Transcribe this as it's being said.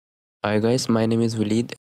Hi guys, my name is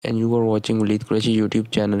Waleed and you are watching Waleed Qureshi YouTube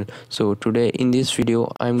channel. So today in this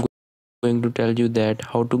video I'm going to tell you that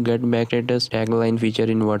how to get back status tagline feature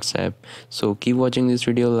in WhatsApp. So keep watching this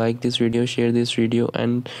video, like this video, share this video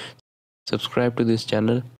and subscribe to this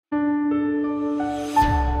channel.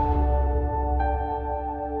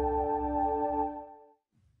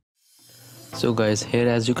 So guys, here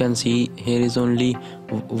as you can see, here is only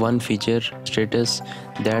one feature, status,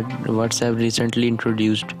 that WhatsApp recently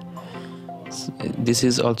introduced. This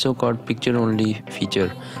is also called picture only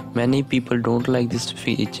feature. Many people don't like this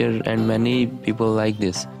feature and many people like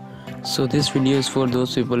this. So this video is for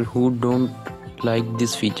those people who don't like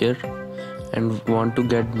this feature and want to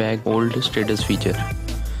get back old status feature.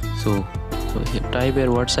 So type here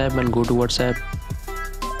WhatsApp and go to WhatsApp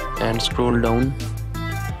and scroll down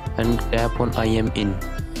and tap on I am in.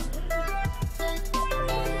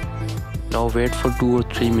 Now wait for 2 or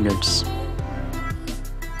 3 minutes.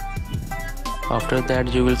 After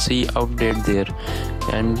that you will see update there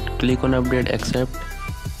and click on update accept.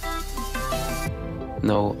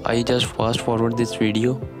 Now I just fast forward this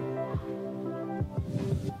video.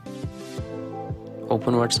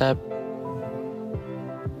 Open WhatsApp.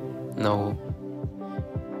 Now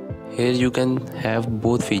here you can have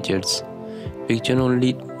both features, picture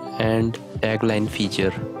only and tagline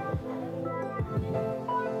feature.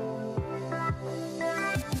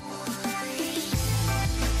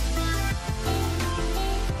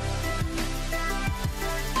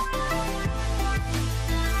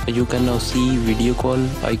 You can now see video call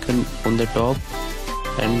icon on the top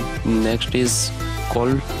and next is call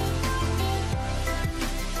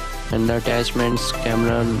and the attachments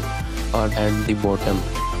camera are at the bottom.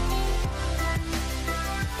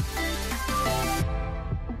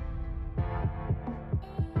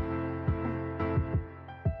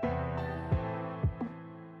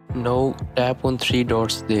 Now tap on 3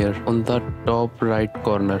 dots there on the top right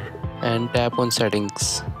corner and tap on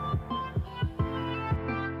settings.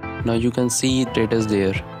 Now you can see status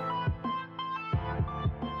there.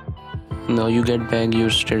 Now you get back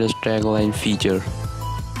your status tagline feature.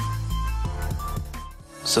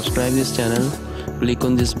 Subscribe this channel, click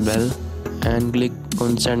on this bell and click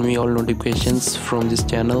on send me all notifications from this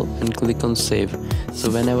channel and click on save.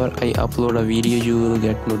 So whenever I upload a video you will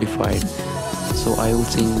get notified. So I will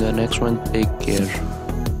see you in the next one. Take care.